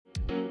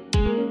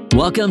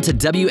Welcome to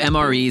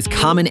WMRE's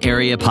Common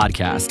Area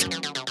Podcast.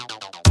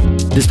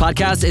 This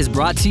podcast is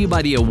brought to you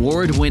by the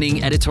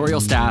award-winning editorial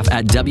staff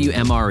at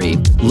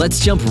WMRE. Let's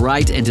jump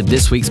right into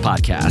this week's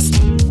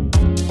podcast.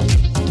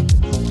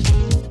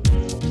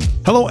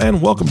 Hello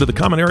and welcome to the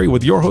Common Area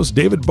with your host,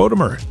 David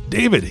Bodemer.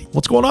 David,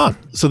 what's going on?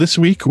 So this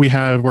week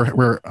I'm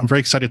very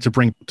excited to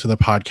bring to the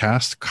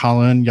podcast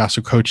Colin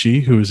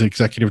Yasukochi, who is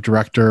Executive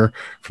Director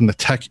from the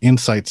Tech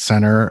Insights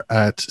Center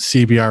at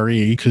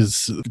CBRE,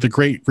 because the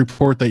great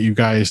report that you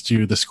guys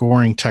do, the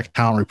Scoring Tech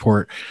Talent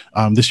Report,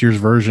 this year's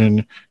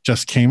version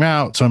just came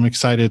out. So I'm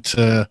excited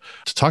to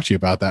talk to you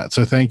about that.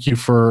 So thank you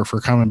for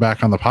coming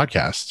back on the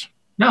podcast.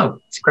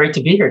 No, it's great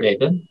to be here,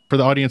 David. For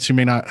the audience who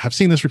may not have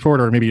seen this report,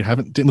 or maybe you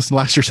didn't listen to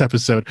last year's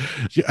episode,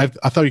 I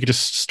thought you could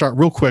just start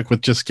real quick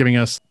with just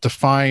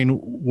define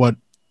what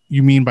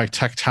you mean by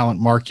tech talent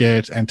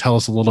market and tell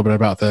us a little bit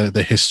about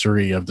the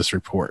history of this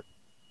report.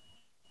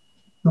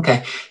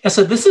 Okay. Yeah,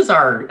 so this is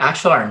our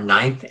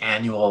ninth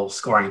annual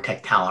Scoring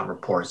Tech Talent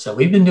Report. So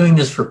we've been doing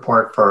this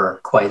report for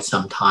quite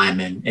some time,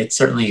 and it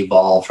certainly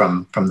evolved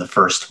from the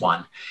first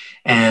one.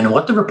 And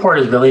what the report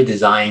is really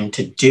designed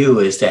to do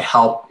is to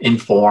help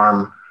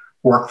inform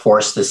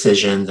workforce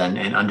decisions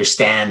and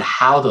understand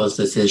how those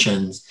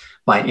decisions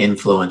might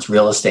influence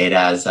real estate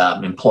as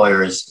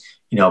employers,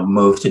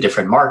 move to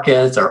different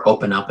markets or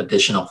open up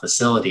additional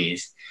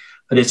facilities.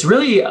 But it's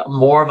really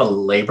more of a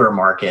labor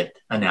market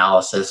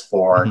analysis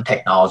for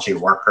technology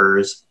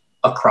workers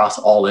across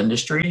all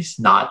industries,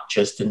 not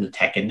just in the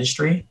tech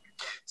industry.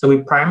 So we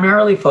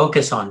primarily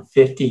focus on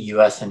 50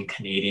 US and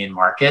Canadian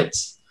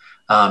markets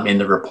in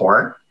the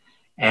report.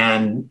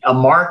 And a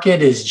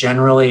market is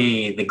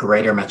generally the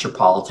greater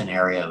metropolitan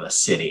area of a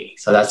city.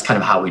 So that's kind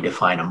of how we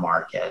define a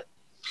market.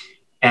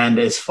 And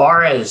as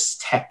far as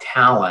tech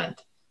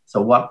talent,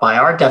 by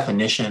our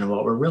definition,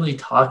 what we're really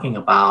talking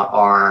about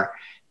are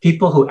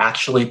people who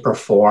actually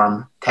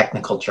perform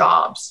technical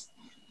jobs.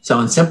 So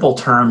in simple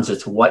terms,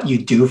 it's what you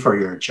do for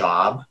your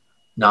job,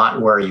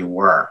 not where you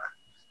work.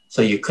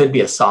 So you could be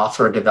a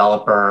software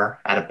developer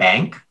at a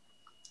bank.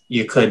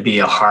 You could be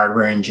a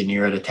hardware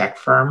engineer at a tech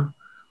firm,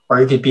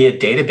 or you could be a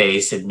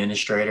database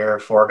administrator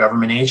for a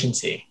government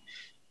agency.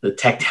 The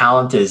tech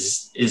talent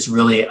is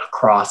really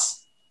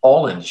across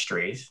all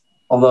industries,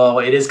 although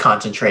it is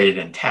concentrated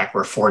in tech,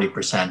 where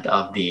 40%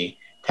 of the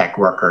tech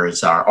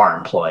workers are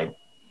employed.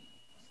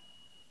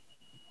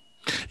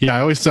 Yeah,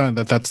 I always thought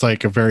that's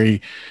like a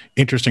very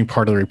interesting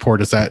part of the report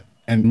is that,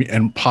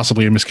 and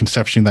possibly a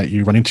misconception that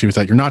you run into is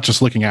that you're not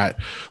just looking at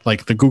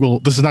like the Google.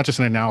 This is not just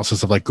an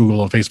analysis of like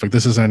Google and Facebook.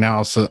 This is an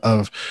analysis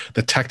of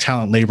the tech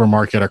talent labor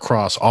market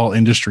across all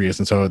industries.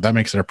 And so that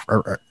makes it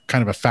a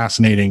kind of a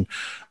fascinating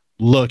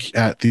look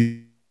at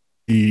the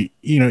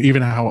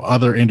even how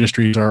other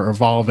industries are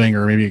evolving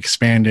or maybe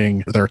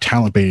expanding their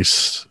talent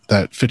base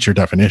that fits your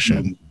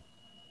definition.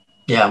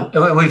 Yeah,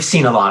 we've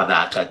seen a lot of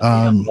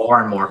that more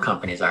and more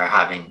companies are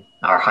hiring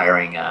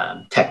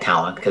tech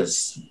talent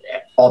because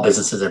all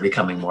businesses are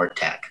becoming more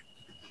tech.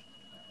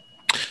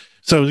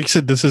 So you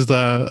said this is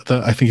I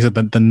think you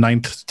said the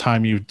ninth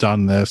time you've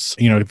done this.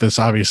 This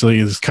obviously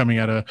is coming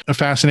at a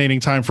fascinating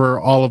time for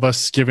all of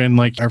us, given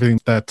like everything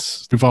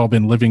that we've all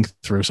been living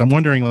through. So I'm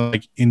wondering,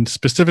 like, in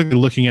specifically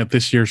looking at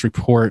this year's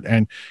report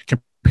and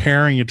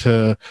comparing it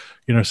to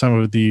some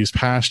of these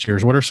past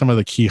years, what are some of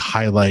the key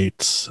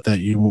highlights that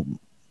you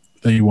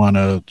want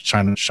to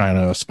shine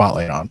a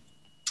spotlight on?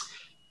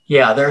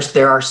 Yeah,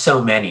 there are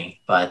so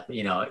many, but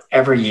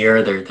every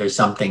year there's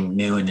something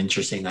new and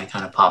interesting that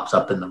kind of pops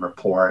up in the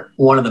report.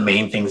 One of the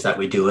main things that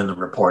we do in the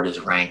report is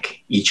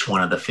rank each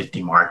one of the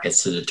 50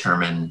 markets to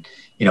determine,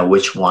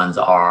 which ones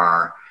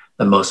are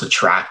the most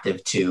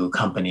attractive to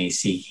companies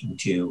seeking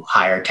to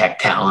hire tech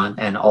talent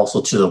and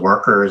also to the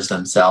workers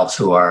themselves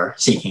who are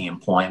seeking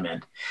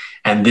employment.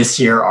 And this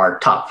year, our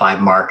top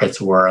 5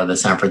 markets were the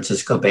San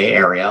Francisco Bay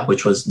Area,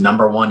 which was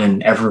number 1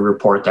 in every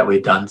report that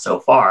we've done so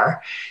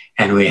far.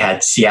 And we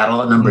had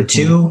Seattle at number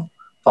 2,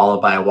 followed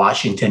by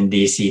Washington,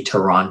 D.C.,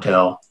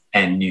 Toronto,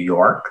 and New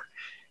York.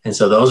 And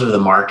so those are the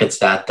markets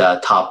that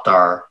topped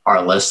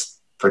our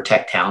list for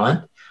tech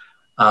talent.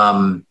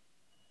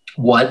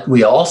 What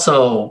we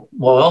also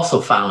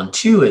found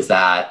too is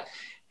that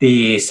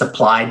the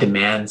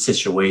supply-demand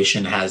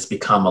situation has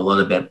become a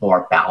little bit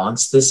more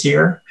balanced this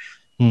year.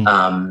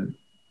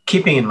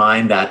 Keeping in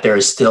mind that there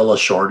is still a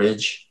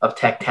shortage of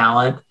tech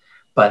talent,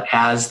 but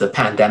as the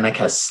pandemic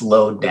has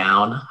slowed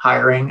down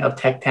hiring of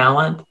tech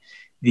talent,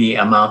 the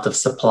amount of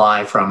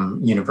supply from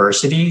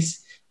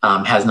universities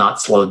has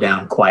not slowed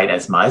down quite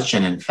as much.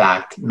 And in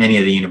fact, many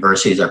of the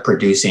universities are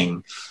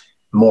producing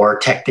more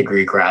tech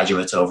degree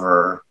graduates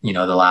over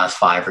the last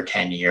 5 or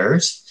 10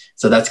 years.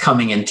 So that's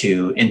coming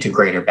into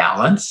greater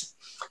balance.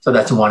 So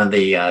that's one of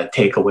the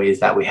takeaways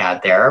that we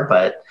had there.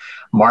 But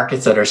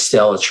markets that are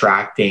still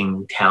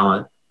attracting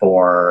talent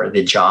for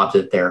the jobs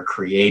that they're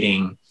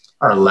creating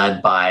are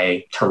led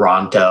by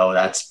Toronto.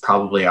 That's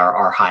probably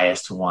our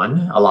highest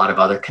one. A lot of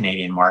other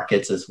Canadian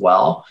markets as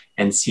well.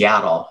 And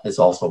Seattle is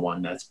also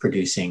one that's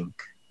producing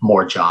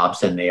more jobs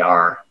than they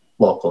are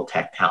local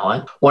tech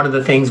talent. One of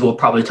the things we'll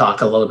probably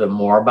talk a little bit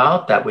more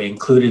about that we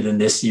included in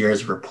this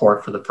year's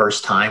report for the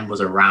first time was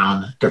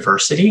around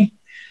diversity.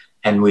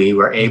 And we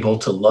were able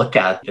to look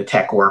at the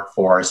tech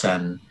workforce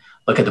and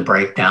look at the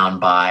breakdown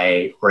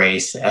by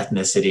race,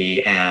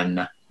 ethnicity,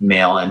 and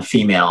male and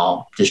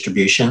female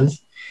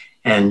distributions.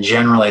 And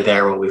generally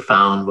there, what we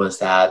found was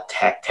that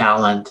tech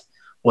talent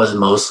was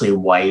mostly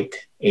white,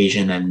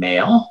 Asian, and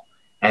male,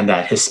 and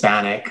that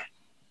Hispanic,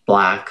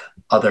 Black,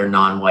 other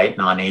non-white,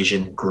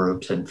 non-Asian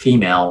groups and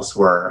females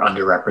were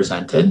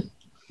underrepresented.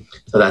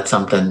 So that's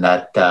something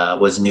that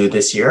was new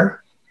this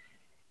year.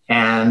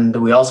 And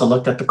we also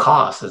looked at the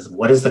cost.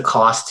 What is the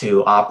cost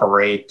to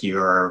operate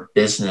your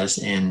business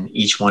in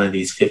each one of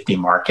these 50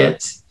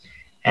 markets?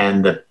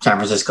 And the San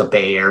Francisco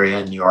Bay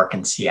Area, New York,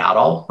 and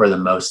Seattle were the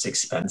most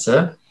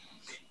expensive.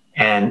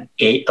 And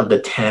 8 of the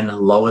 10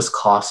 lowest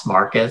cost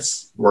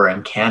markets were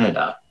in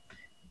Canada.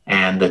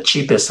 And the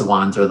cheapest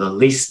ones, or the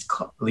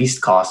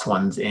least cost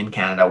ones in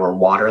Canada, were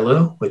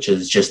Waterloo, which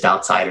is just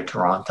outside of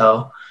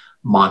Toronto,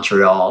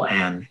 Montreal,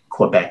 and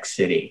Quebec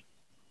City.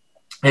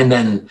 And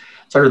then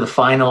sort of the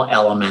final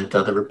element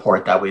of the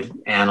report that we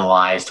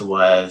analyzed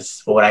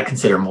was what I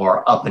consider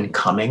more up and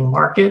coming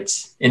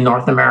markets in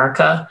North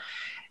America.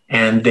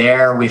 And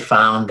there we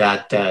found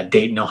that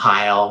Dayton,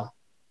 Ohio,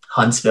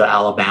 Huntsville,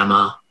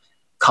 Alabama,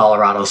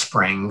 Colorado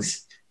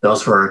Springs,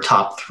 those were our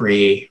top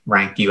 3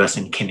 ranked US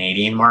and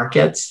Canadian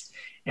markets.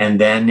 And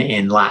then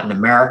in Latin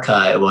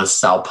America, it was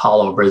Sao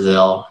Paulo,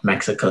 Brazil,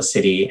 Mexico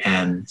City,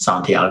 and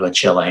Santiago,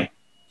 Chile.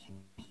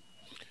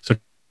 So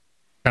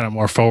kind of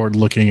more forward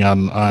looking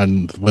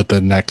on what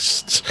the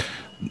next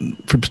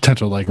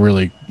potential, like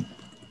really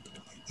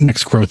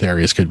next growth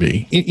areas could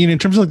be. In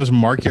terms of like those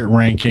market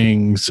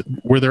rankings,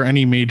 were there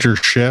any major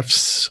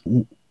shifts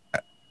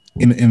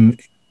in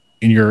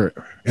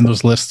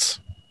those lists?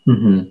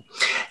 Mm-hmm.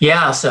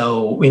 Yeah.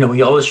 So,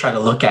 we always try to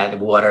look at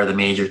what are the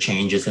major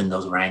changes in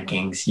those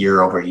rankings year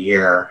over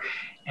year.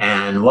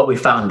 And what we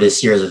found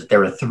this year is that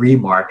there were 3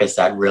 markets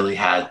that really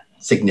had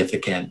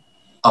significant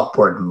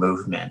upward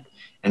movement.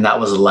 And that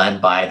was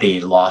led by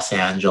the Los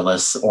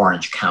Angeles,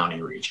 Orange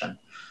County region.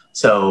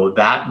 So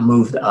that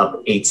moved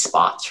up 8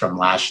 spots from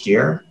last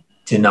year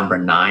to number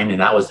 9. And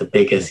that was the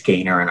biggest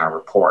gainer in our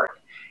report.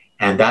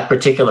 And that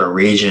particular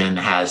region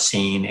has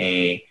seen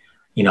a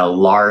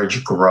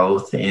large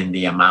growth in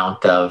the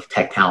amount of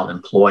tech talent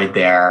employed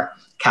there,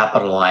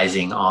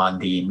 capitalizing on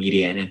the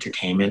media and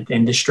entertainment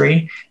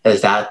industry,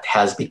 as that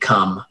has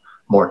become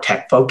more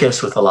tech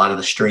focused with a lot of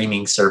the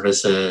streaming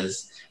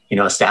services,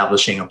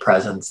 establishing a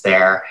presence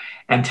there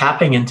and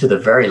tapping into the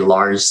very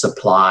large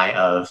supply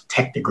of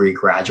tech degree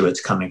graduates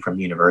coming from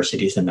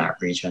universities in that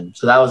region.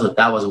 So that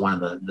was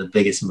one of the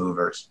biggest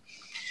movers.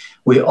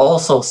 We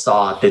also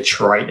saw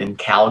Detroit and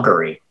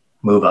Calgary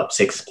move up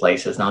 6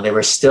 places. Now they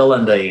were still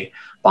in the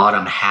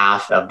bottom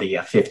half of the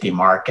 50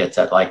 markets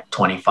at like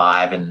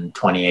 25 and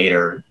 28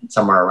 or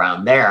somewhere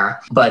around there.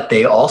 But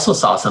they also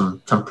saw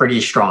some pretty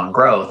strong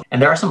growth.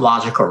 And there are some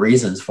logical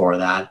reasons for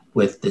that.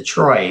 With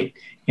Detroit,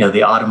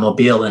 the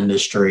automobile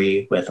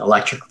industry with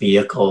electric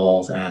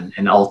vehicles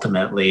and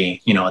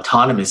ultimately,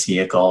 autonomous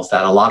vehicles,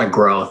 that a lot of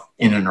growth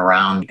in and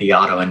around the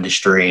auto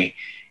industry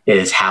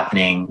is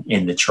happening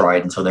in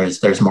Detroit. And so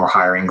there's more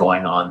hiring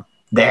going on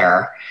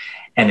there.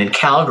 And in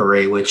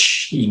Calgary,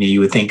 which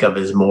you would think of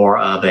as more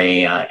of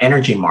a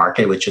energy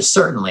market, which is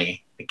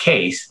certainly the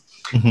case,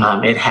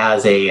 it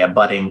has a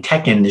budding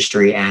tech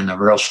industry and a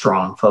real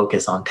strong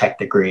focus on tech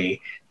degree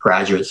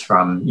graduates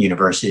from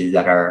universities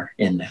that are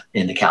in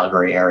the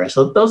Calgary area.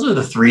 So those are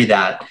the 3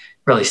 that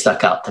really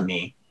stuck out to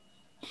me.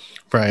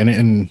 Right.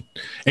 And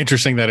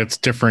interesting that it's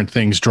different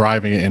things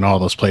driving it in all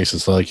those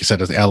places. So like you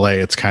said, as LA,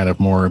 it's kind of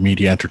more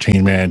media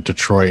entertainment.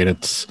 Detroit,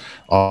 it's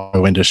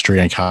auto industry,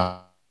 and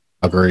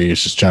Calgary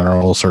is just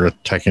general sort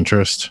of tech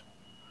interest.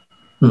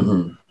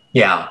 Mm-hmm.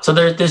 Yeah. So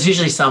there's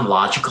usually some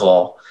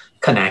logical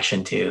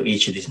connection to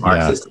each of these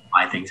markets as to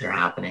why things are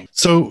happening.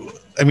 So,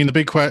 I mean, a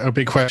big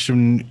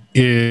question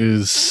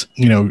is,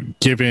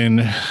 given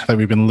that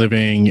we've been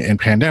living in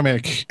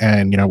pandemic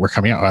and, we're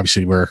coming out,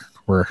 obviously we're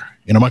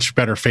in a much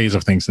better phase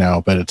of things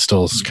now, but it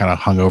still kind of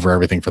hung over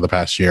everything for the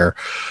past year.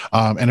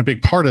 And a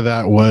big part of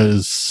that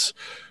was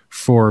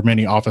for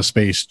many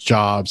office-based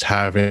jobs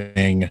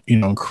having,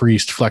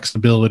 increased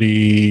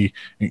flexibility,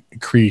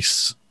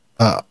 increase,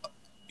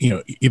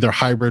 either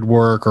hybrid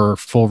work or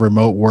full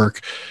remote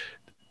work.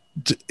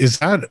 Is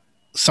that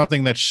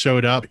something that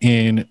showed up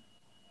in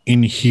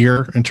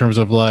here in terms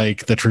of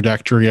like the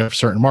trajectory of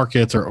certain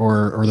markets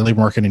or the labor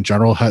market in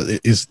general?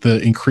 Is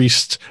the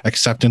increased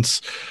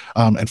acceptance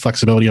and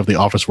flexibility of the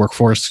office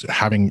workforce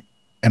having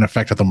an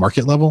effect at the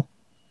market level?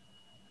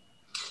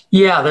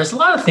 Yeah, there's a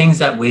lot of things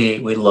that we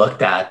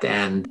looked at,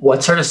 and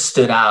what sort of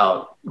stood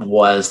out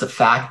was the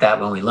fact that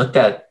when we looked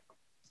at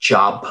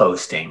job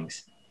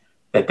postings,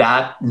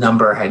 that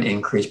number had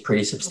increased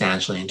pretty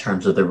substantially in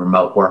terms of the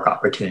remote work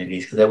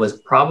opportunities, because it was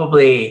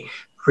probably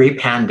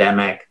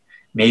pre-pandemic,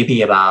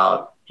 maybe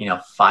about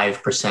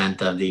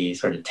 5% of the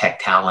sort of tech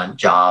talent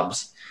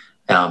jobs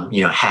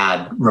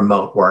had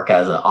remote work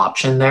as an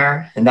option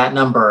there. And that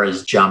number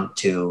has jumped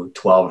to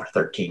 12 or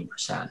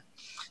 13%.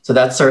 So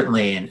that's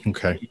certainly an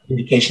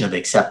indication of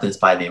acceptance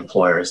by the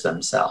employers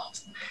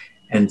themselves.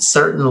 And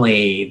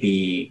certainly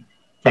the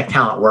tech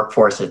talent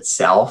workforce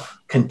itself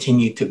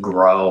continued to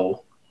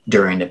grow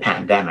during the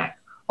pandemic,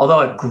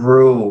 although it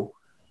grew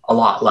a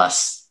lot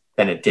less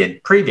than it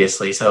did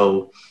previously.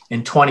 So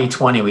in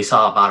 2020, we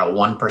saw about a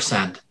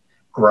 1%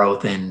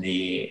 growth in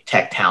the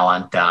tech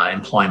talent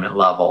employment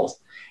levels.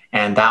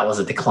 And that was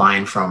a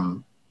decline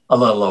from a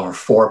little over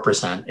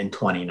 4% in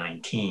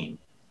 2019.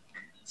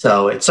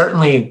 So it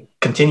certainly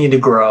continued to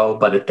grow,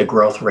 but the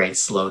growth rate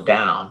slowed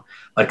down.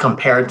 But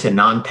compared to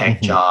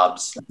non-tech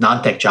jobs in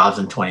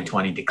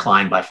 2020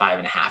 declined by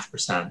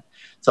 5.5%.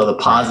 So the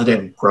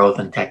positive growth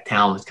in tech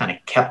talent has kind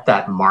of kept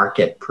that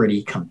market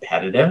pretty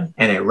competitive.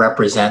 And it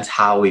represents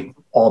how we've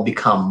all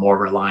become more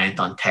reliant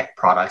on tech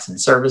products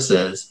and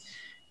services,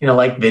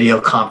 like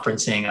video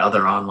conferencing,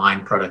 other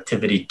online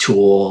productivity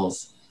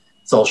tools,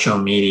 social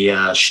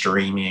media,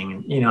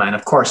 streaming, and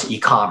of course,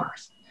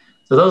 e-commerce.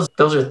 So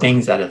those are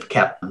things that have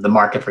kept the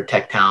market for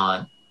tech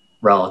talent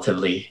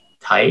relatively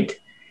tight.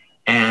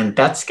 And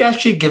that's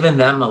actually given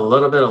them a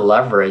little bit of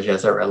leverage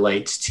as it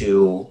relates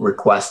to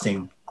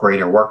requesting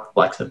greater work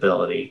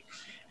flexibility.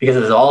 Because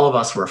as all of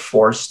us were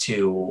forced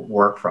to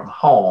work from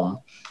home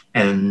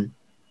and,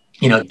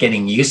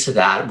 getting used to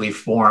that, we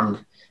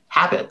formed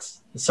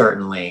habits,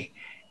 certainly.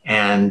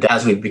 And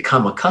as we've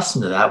become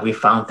accustomed to that, we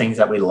found things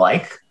that we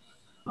like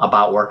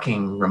about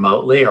working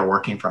remotely or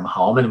working from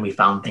home. And we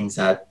found things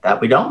that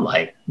we don't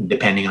like,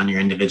 depending on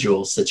your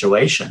individual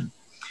situation.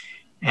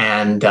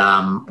 And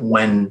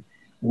when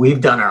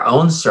we've done our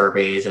own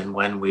surveys and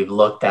when we've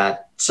looked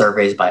at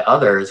surveys by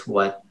others,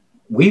 what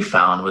we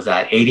found was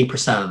that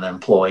 80% of the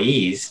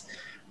employees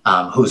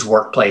whose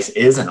workplace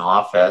is an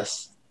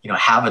office,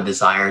 have a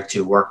desire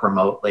to work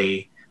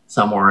remotely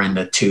somewhere in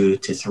the 2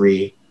 to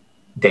 3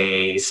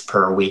 days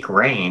per week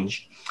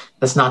range.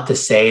 That's not to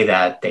say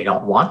that they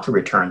don't want to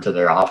return to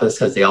their office,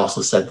 because they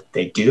also said that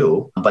they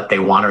do, but they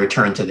want to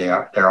return to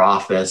their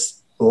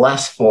office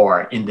less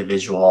for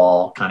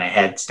individual kind of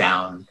heads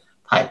down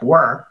type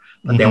work,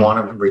 but they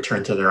want to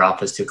return to their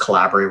office to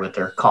collaborate with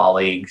their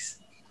colleagues,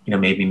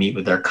 maybe meet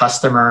with their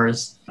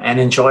customers and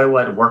enjoy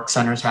what work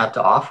centers have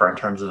to offer in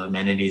terms of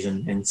amenities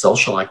and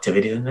social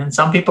activities. And then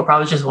some people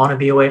probably just want to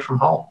be away from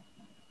home.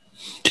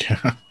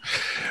 Yeah,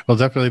 well,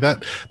 definitely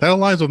that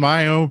aligns with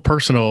my own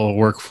personal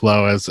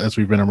workflow as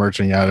we've been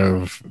emerging out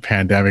of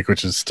pandemic,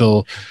 which is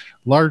still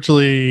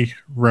largely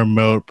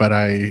remote, but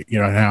I,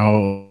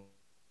 now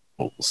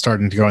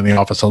starting to go in the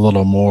office a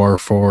little more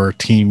for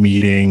team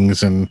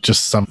meetings and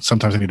just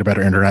sometimes I need a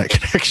better internet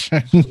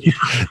connection,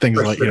 things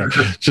like,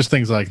 just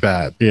things like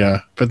that.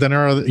 Yeah. But then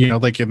there are,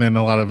 and then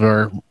a lot of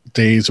our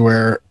days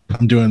where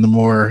I'm doing the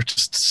more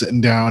just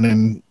sitting down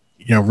and,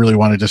 really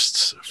want to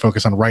just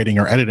focus on writing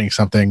or editing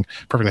something.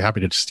 Perfectly happy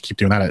to just keep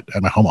doing that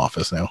at my home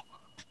office now.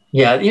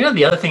 Yeah.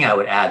 The other thing I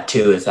would add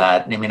too is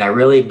that, I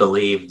really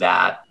believe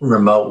that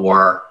remote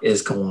work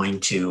is going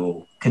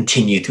to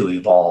continue to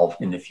evolve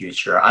in the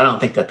future. I don't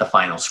think that the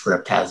final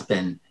script has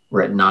been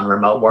written on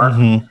remote work,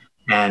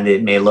 and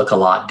it may look a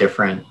lot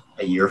different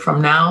a year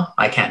from now.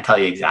 I can't tell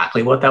you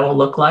exactly what that will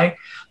look like.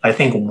 I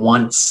think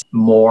once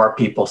more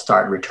people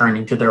start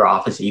returning to their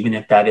office, even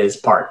if that is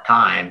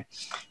part-time,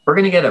 we're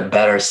going to get a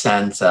better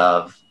sense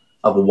of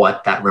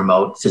what that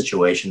remote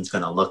situation is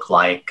going to look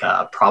like,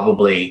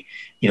 probably,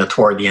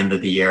 toward the end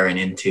of the year and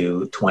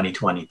into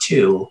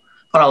 2022.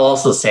 But I'll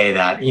also say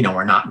that,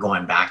 we're not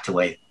going back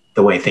to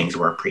the way things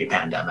were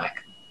pre-pandemic.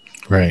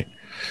 Right.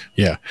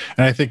 Yeah.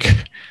 And I think,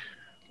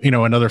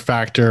 another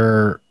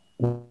factor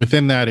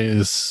within that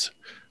is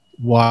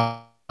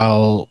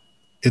while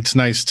it's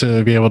nice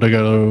to be able to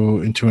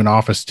go into an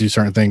office to do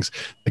certain things,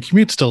 the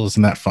commute still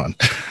isn't that fun.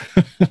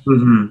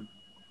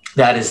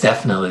 That is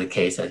definitely the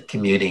case. That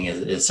commuting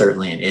is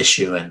certainly an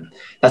issue. And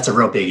that's a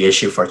real big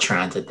issue for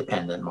transit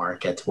dependent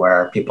markets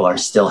where people are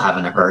still have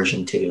an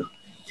aversion to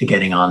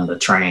getting on the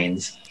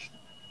trains.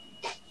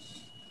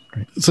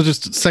 So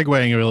just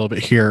segueing a little bit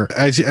here,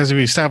 as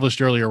we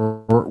established earlier,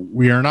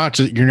 we are not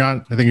just, you're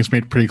not, I think it's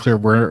made pretty clear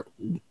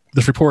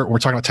this report, we're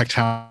talking about tech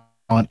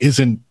talent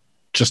isn't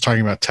just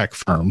talking about tech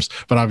firms,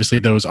 but obviously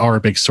those are a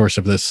big source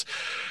of this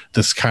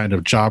kind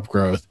of job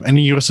growth. And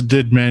you also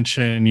did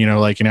mention,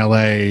 like in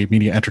LA,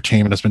 media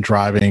entertainment has been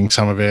driving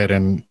some of it,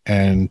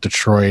 and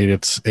Detroit,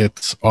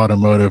 it's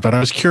automotive. But I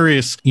was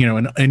curious,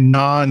 in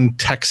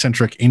non-tech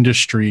centric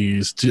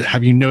industries,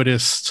 have you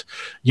noticed,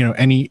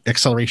 any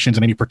accelerations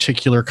in any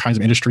particular kinds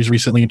of industries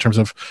recently in terms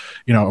of,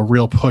 a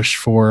real push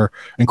for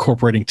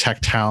incorporating tech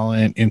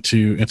talent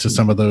into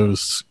some of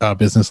those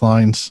business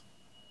lines?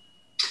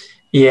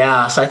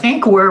 Yeah, so I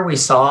think where we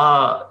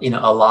saw,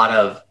 a lot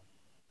of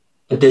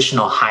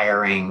additional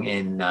hiring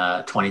in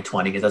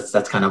 2020, because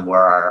that's kind of where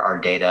our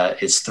data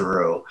is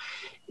through,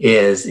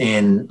 is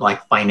in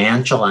like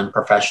financial and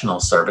professional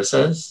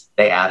services.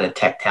 They added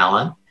tech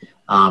talent,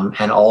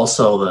 and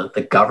also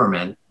the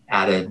government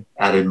added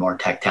more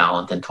tech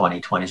talent in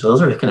 2020. So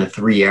those are kind of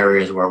three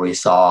areas where we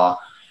saw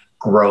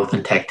growth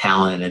in tech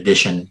talent in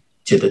addition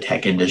to the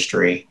tech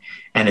industry.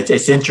 And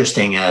it's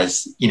interesting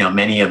as,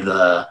 many of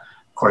the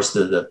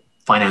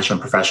financial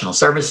and professional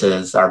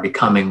services are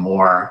becoming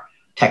more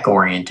tech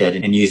oriented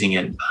and using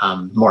it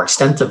more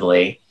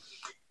extensively.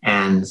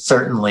 And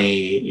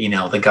certainly,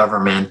 the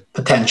government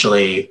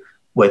potentially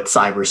with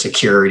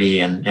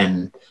cybersecurity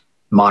and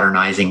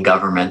modernizing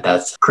government,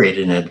 that's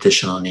created an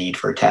additional need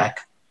for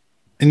tech.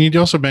 And you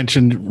also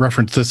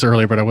referenced this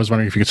earlier, but I was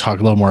wondering if you could talk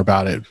a little more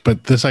about it.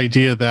 But this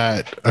idea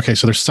that,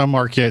 so there's some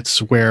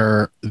markets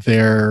where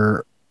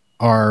there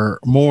are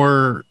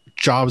more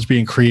jobs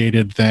being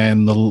created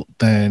than the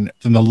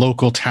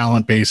local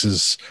talent base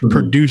is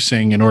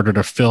producing in order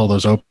to fill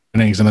those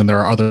openings. And then there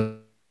are other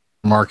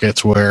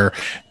markets where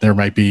there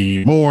might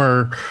be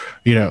more,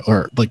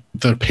 or like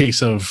the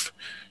pace of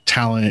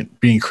talent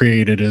being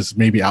created is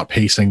maybe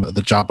outpacing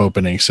the job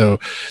opening. So,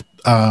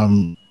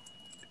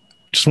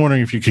 just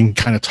wondering if you can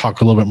kind of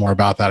talk a little bit more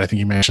about that. I think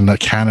you mentioned that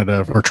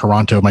Canada or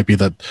Toronto might be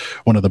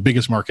one of the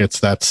biggest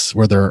markets. That's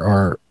where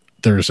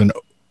there's a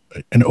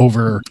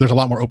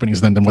lot more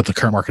openings than what the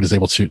current market is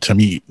able to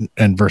meet.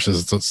 And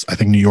versus I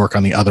think New York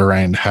on the other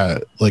end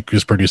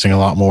is producing a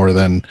lot more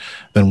than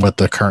what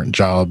the current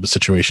job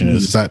situation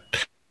is. Is that?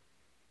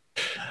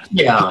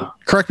 Yeah.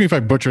 Correct me if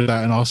I butcher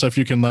that. And also if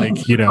you can I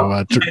think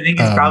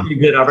it's probably a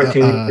good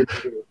opportunity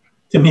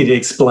to me to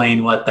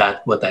explain what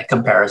that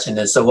comparison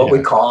is. So what we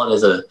call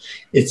it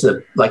is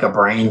like a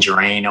brain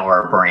drain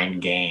or a brain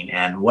gain.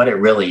 And what it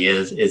really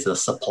is a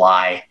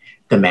supply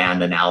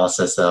demand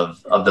analysis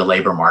of the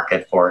labor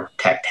market for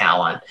tech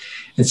talent.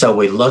 And so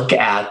we look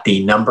at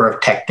the number of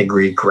tech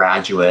degree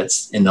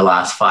graduates in the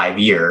last 5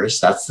 years,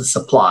 that's the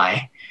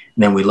supply.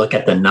 And then we look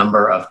at the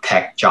number of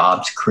tech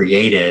jobs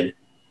created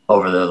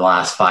over the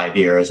last 5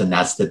 years, and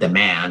that's the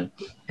demand.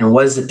 And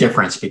what is the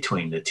difference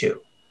between the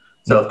two?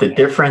 So if the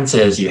difference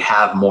is you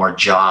have more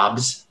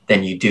jobs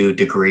than you do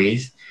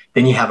degrees,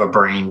 then you have a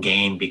brain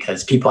gain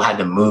because people had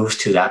to move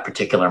to that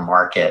particular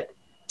market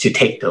to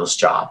take those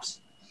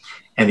jobs.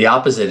 And the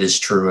opposite is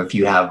true if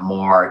you have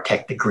more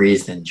tech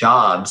degrees than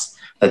jobs,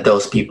 that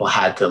those people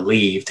had to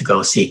leave to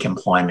go seek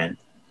employment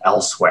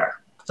elsewhere.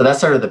 So that's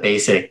sort of the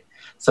basic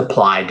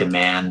supply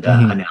demand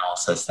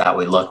analysis that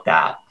we looked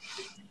at.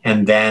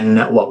 And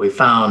then what we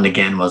found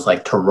again was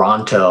like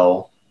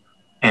Toronto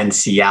and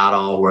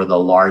Seattle were the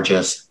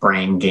largest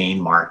brain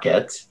gain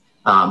markets.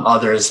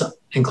 Others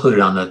included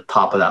on the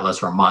top of that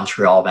list were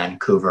Montreal,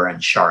 Vancouver,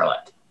 and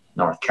Charlotte,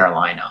 North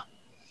Carolina.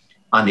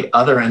 On the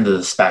other end of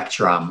the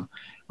spectrum,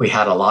 we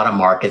had a lot of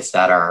markets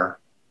that are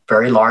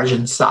very large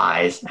in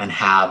size and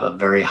have a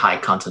very high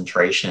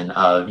concentration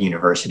of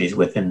universities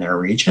within their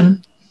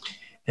region.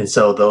 And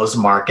so those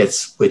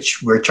markets,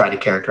 which we're trying to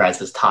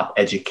characterize as top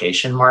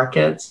education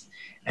markets,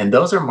 and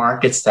those are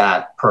markets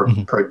that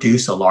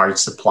produce a large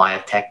supply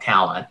of tech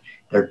talent.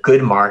 They're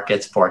good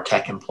markets for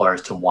tech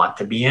employers to want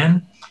to be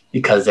in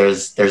because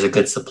there's a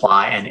good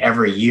supply, and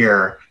every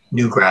year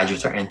new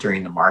graduates are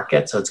entering the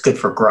market. So it's good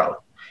for growth.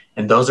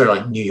 And those are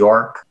like New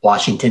York,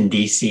 Washington,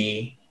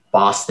 D.C.,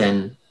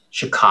 Boston,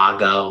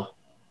 Chicago,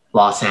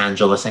 Los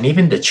Angeles, and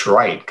even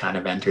Detroit kind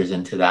of enters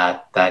into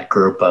that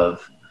group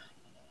of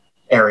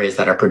areas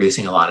that are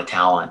producing a lot of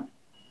talent.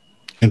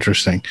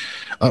 Interesting.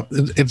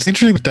 It's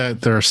interesting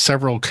that there are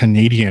several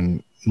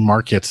Canadian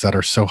markets that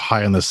are so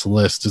high on this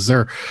list. Is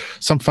there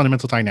some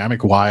fundamental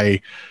dynamic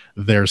why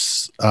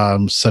there's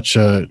this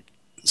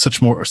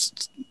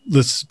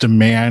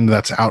demand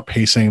that's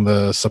outpacing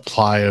the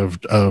supply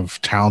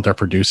of talent they're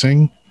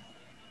producing?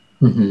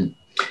 Mm-hmm.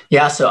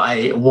 Yeah, so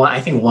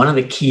I think one of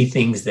the key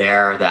things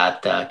there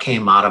that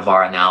came out of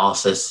our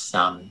analysis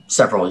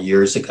several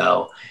years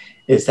ago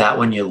is that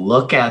when you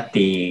look at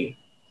the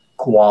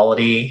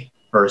quality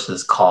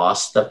versus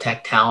cost of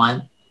tech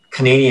talent,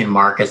 Canadian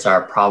markets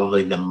are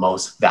probably the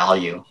most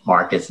value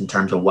markets in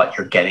terms of what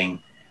you're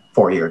getting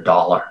for your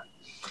dollar.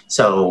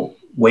 So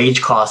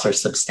wage costs are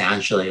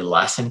substantially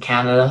less in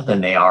Canada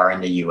than they are in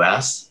the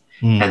US,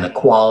 and the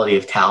quality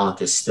of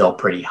talent is still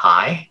pretty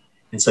high.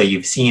 And so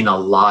you've seen a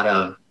lot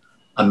of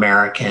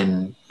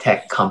American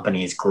tech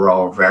companies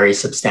grow very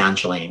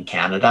substantially in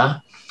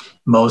Canada,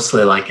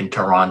 mostly like in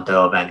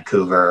Toronto,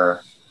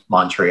 Vancouver,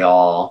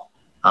 Montreal.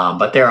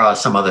 But there are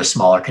some other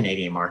smaller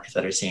Canadian markets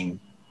that are seeing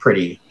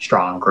pretty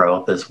strong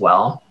growth as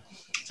well.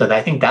 So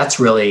I think that's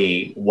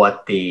really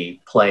what the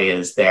play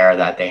is there,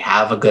 that they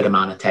have a good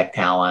amount of tech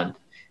talent.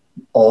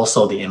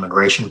 Also, the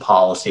immigration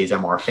policies are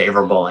more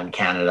favorable in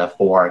Canada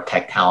for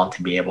tech talent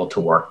to be able to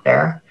work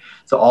there.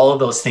 So all of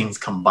those things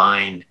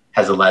combined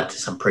has led to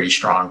some pretty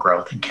strong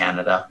growth in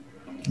Canada.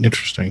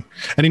 Interesting.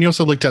 And then you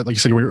also looked at, like you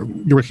said, you're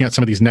looking at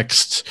some of these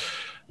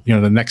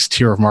the next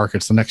tier of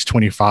markets, the next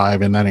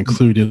 25, and that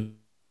included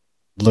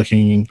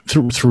looking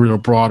through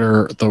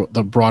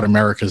the broad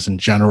Americas in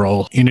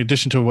general. In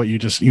addition to what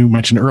you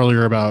mentioned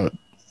earlier about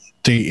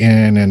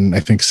Dayton and I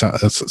think some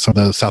of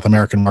the South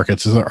American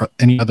markets, is there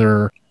any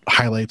other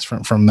highlights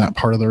from that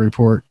part of the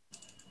report?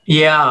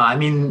 Yeah, I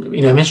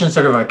mean, I mentioned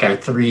sort of like our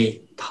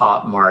three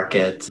top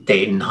markets: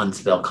 Dayton,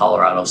 Huntsville,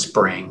 Colorado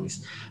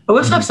Springs. But we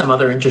also have some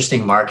other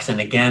interesting markets. And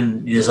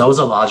again, there's always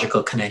a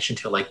logical connection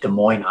to like Des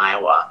Moines,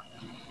 Iowa,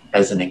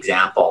 as an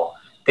example.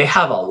 They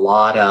have a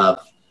lot of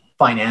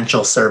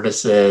financial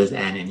services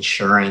and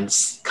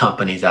insurance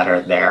companies that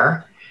are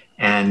there.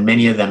 And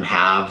many of them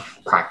have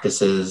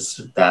practices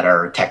that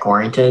are tech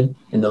oriented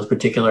in those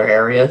particular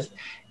areas.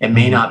 It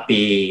may not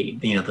be,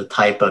 the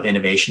type of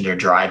innovation they're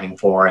driving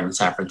for in the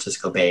San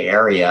Francisco Bay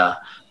Area,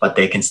 but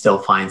they can still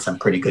find some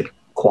pretty good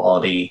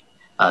quality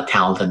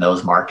talent in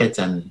those markets,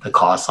 and the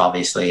cost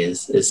obviously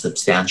is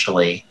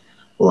substantially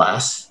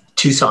less.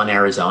 Tucson,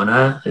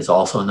 Arizona is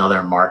also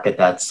another market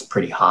that's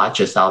pretty hot,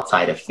 just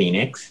outside of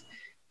Phoenix,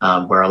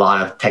 where a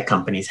lot of tech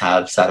companies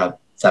have set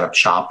up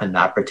shop in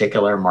that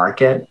particular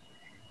market.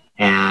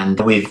 And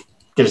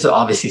there's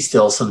obviously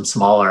still some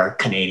smaller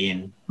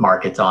Canadian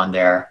markets on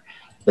there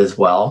as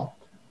well,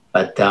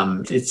 but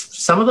it's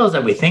some of those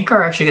that we think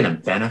are actually going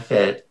to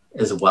benefit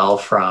as well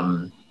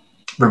from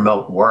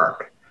remote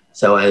work.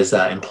 So as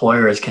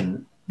employers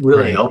can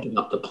really open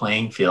up the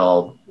playing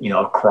field,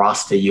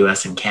 across the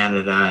U.S. and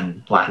Canada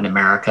and Latin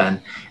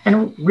America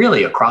and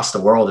really across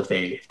the world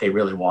if they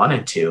really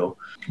wanted to,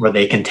 where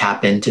they can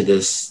tap into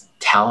this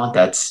talent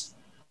that's,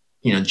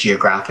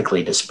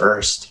 geographically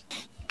dispersed.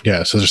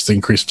 Yeah. So just the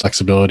increased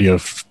flexibility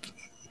of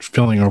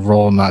filling a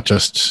role, not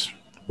just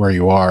where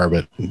you are,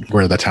 but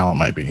where the talent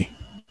might be.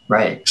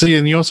 Right. So,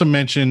 and you also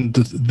mentioned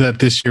that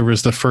this year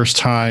was the first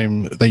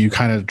time that you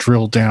kind of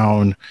drilled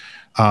down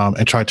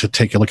and tried to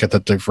take a look at the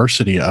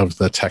diversity of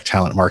the tech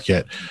talent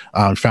market.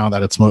 Found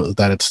that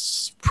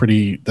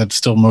it's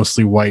still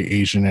mostly white,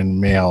 Asian,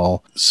 and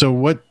male. So,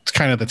 what's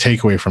kind of the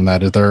takeaway from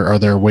that? Are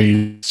there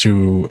ways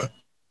to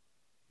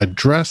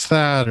address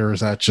that, or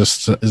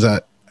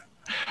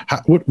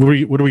what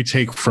do we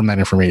take from that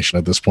information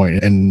at this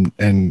point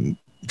and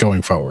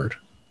going forward?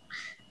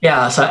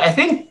 Yeah, so I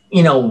think,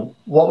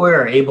 what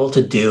we're able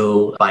to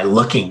do by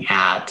looking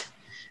at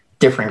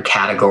different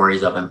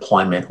categories of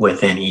employment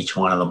within each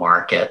one of the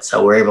markets.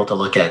 So we're able to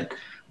look at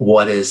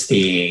what is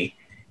the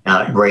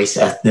race,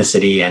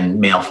 ethnicity, and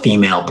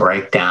male-female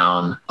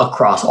breakdown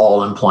across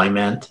all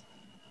employment.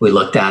 We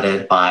looked at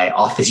it by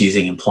office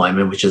using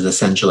employment, which is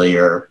essentially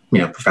your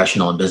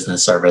professional and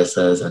business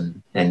services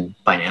and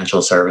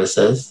financial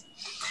services.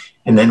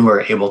 And then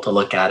we're able to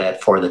look at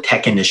it for the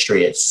tech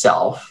industry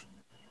itself,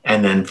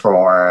 and then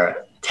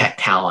for tech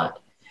talent,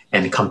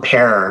 and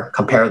compare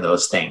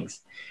those things.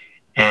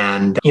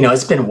 And,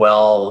 it's been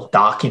well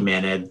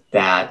documented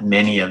that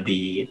many of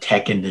the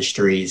tech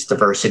industry's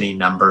diversity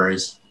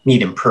numbers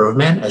need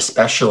improvement,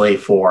 especially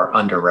for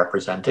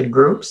underrepresented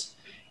groups.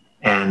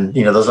 And,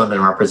 those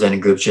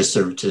underrepresented groups, just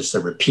a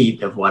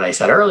repeat of what I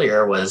said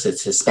earlier,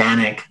 it's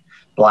Hispanic,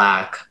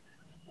 Black,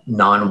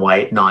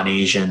 non-white,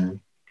 non-Asian,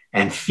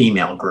 and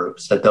female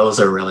groups, that those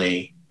are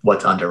really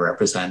what's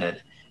underrepresented.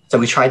 So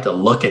we tried to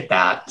look at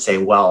that and say,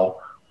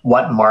 well,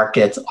 what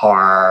markets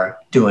are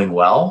doing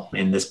well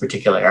in this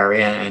particular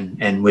area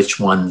and which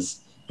ones,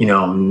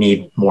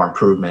 need more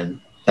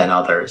improvement than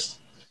others.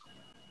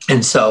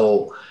 And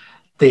so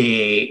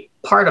the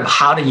part of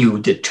how do you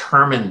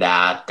determine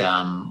that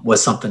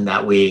was something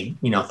that we,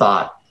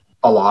 thought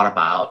a lot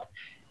about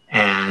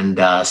and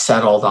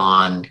settled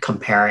on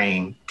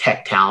comparing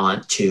tech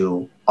talent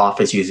to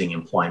office using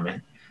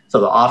employment. So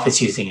the office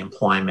using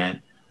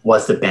employment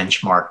was the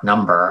benchmark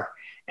number.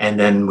 And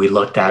then we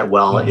looked at,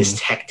 is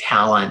tech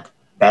talent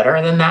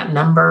better than that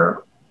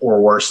number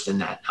or worse than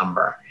that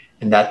number?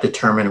 And that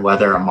determined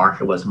whether a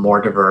market was more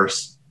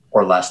diverse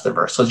or less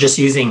diverse. So just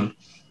using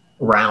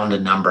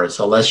round numbers.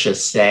 So let's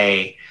just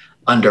say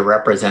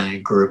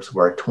underrepresented groups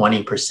were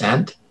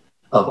 20%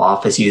 of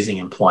office using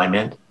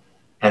employment,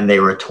 and they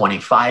were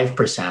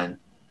 25%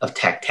 of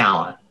tech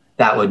talent.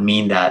 That would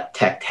mean that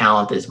tech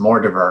talent is more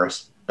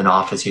diverse than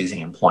office using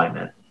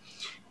employment.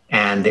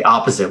 And the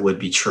opposite would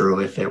be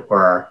true if it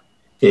were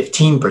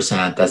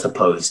 15% as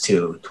opposed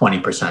to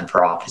 20%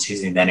 for office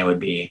using, then it would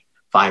be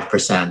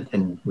 5%,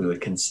 and we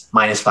would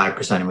minus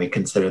 5%, and we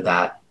consider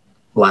that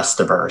less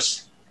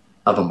diverse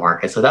of a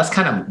market. So that's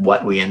kind of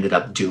what we ended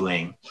up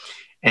doing.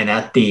 And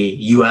at the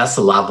US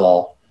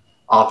level,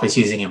 office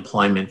using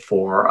employment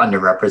for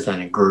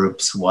underrepresented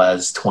groups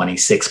was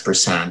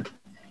 26%.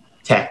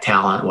 Tech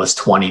talent was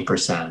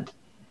 20%.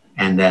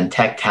 And then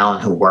tech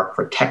talent who work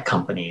for tech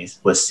companies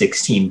was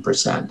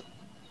 16%.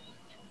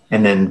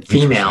 And then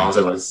females,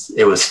 it was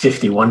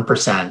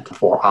 51%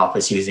 for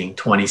office using,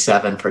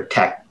 27 for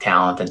tech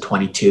talent, and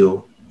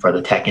 22 for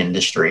the tech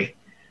industry.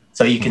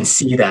 So you can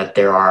see that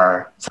there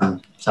are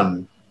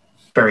some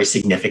very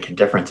significant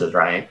differences,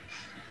 right?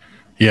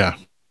 Yeah,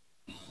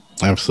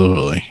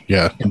 absolutely.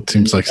 Yeah, it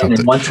seems like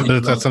something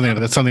that's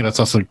something that's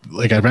also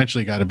like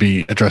eventually got to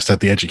be addressed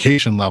at the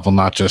education level,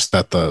 not just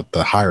at the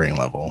hiring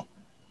level.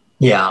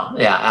 Yeah,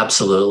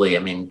 absolutely. I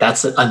mean,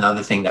 that's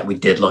another thing that we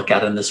did look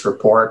at in this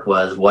report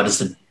was what is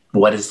the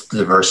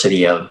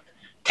diversity of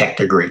tech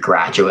degree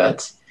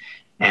graduates.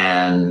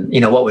 And,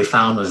 what we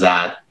found was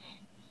that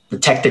the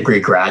tech degree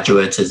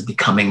graduates is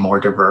becoming more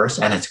diverse,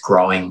 and it's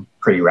growing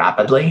pretty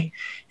rapidly.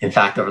 In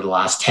fact, over the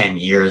last 10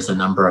 years, the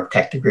number of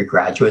tech degree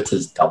graduates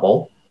has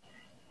doubled.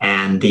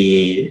 and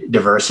the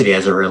diversity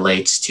as it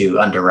relates to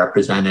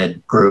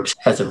underrepresented groups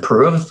has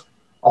improved,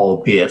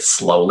 albeit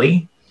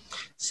slowly.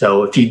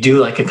 So if you do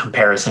like a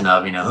comparison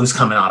of, who's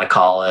coming out of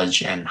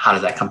college and how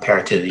does that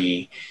compare to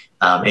the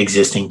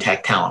existing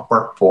tech talent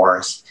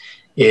workforce,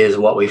 is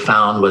what we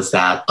found was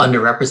that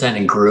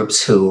underrepresented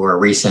groups who were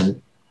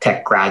recent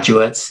tech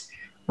graduates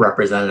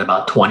represented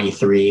about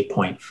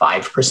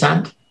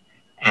 23.5%.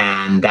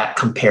 And that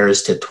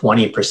compares to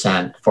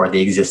 20% for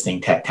the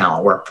existing tech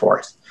talent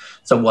workforce.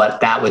 So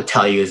what that would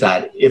tell you is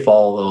that if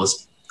all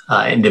those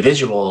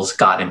individuals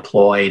got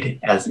employed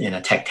as in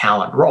a tech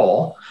talent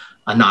role,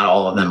 not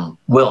all of them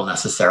will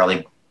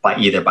necessarily,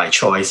 either by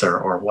choice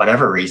or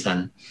whatever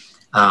reason,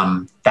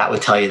 that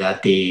would tell you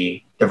that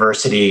the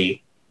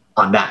diversity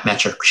on that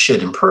metric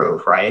should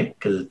improve, right?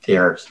 Because if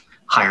there's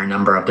higher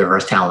number of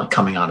diverse talent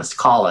coming out of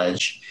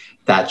college,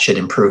 that should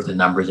improve the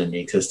numbers in the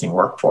existing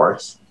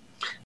workforce.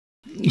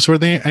 So are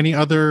there any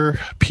other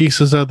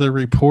pieces of the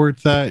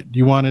report that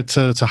you wanted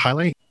to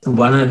highlight?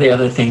 One of the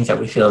other things that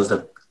we feel is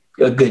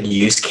a good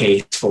use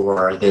case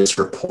for this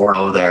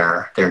report,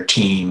 their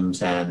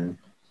teams and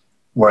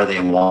where they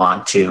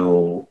want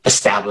to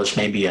establish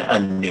maybe a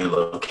new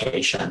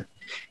location.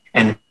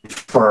 And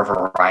for a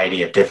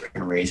variety of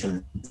different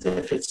reasons,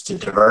 if it's to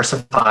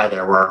diversify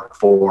their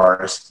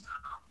workforce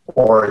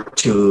or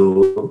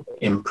to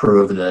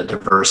improve the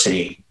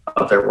diversity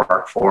of their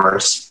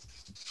workforce.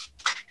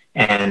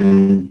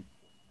 And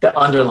the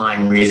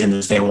underlying reason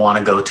is they want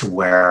to go to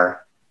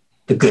where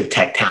the good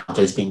tech talent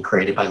is being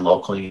created by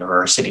local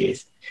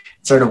universities.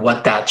 Sort of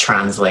what that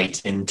translates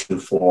into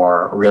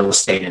for real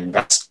estate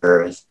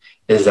investors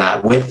is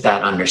that with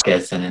that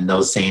understanding and in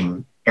those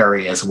same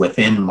areas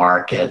within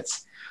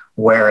markets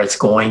where it's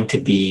going to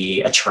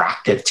be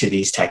attractive to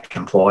these tech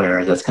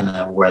employers, that's going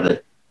to where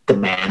the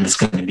demand is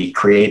going to be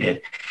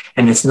created.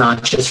 And it's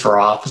not just for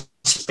office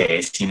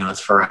space, it's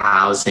for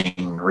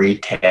housing,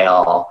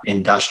 retail,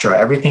 industrial,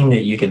 everything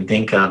that you can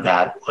think of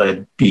that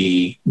would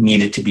be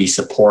needed to be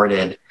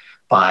supported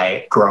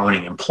by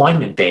growing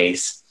employment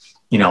base.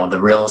 The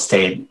real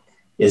estate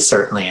is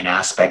certainly an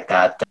aspect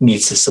that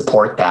needs to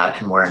support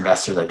that and where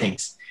investors, I think,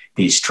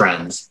 these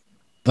trends.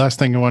 Last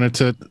thing I wanted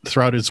to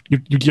throw out is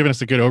you've given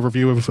us a good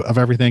overview of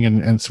everything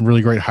and some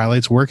really great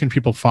highlights. Where can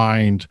people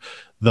find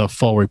the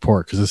full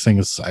report? Because this thing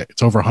it's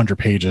over 100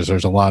 pages.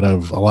 There's a lot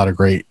of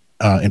great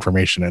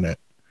information in it.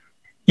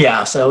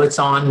 Yeah, so it's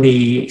on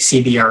the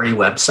CBRE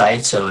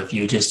website. So if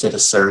you just did a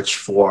search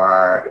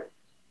for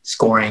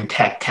Scoring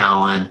Tech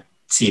Talent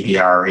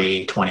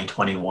CBRE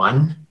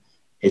 2021,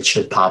 it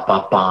should pop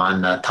up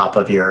on the top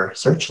of your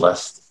search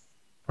list.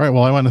 All right.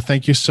 Well, I want to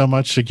thank you so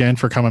much again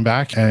for coming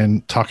back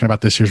and talking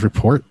about this year's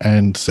report.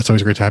 And it's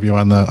always great to have you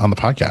on the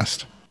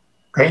podcast.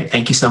 Great.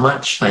 Thank you so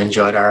much. I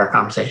enjoyed our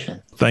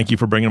conversation. Thank you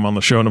for bringing him on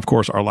the show. And of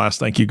course, our last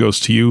thank you goes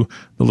to you,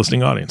 the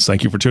listening audience.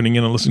 Thank you for tuning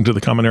in and listening to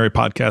the Common Area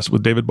Podcast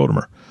with David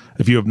Bodemer.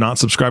 If you have not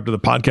subscribed to the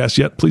podcast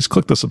yet, please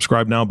click the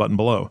subscribe now button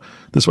below.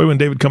 This way, when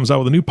David comes out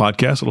with a new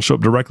podcast, it'll show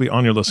up directly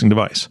on your listening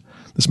device.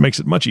 This makes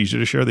it much easier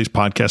to share these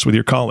podcasts with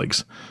your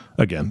colleagues.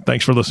 Again,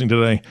 thanks for listening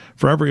today.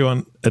 For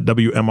everyone at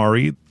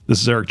WMRE,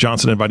 this is Eric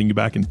Johnson inviting you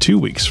back in 2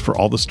 weeks for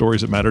all the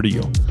stories that matter to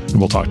you. And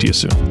we'll talk to you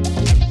soon.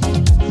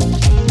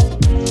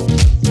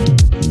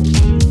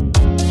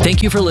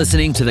 Thank you for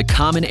listening to the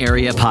Common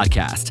Area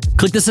Podcast.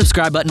 Click the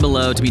subscribe button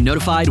below to be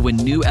notified when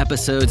new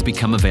episodes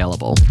become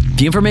available.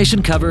 The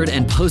information covered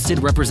and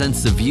posted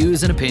represents the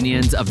views and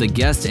opinions of the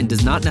guest and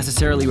does not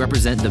necessarily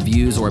represent the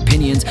views or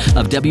opinions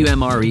of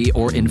WMRE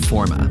or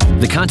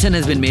Informa. The content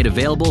has been made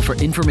available for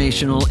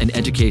informational and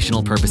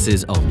educational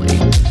purposes only.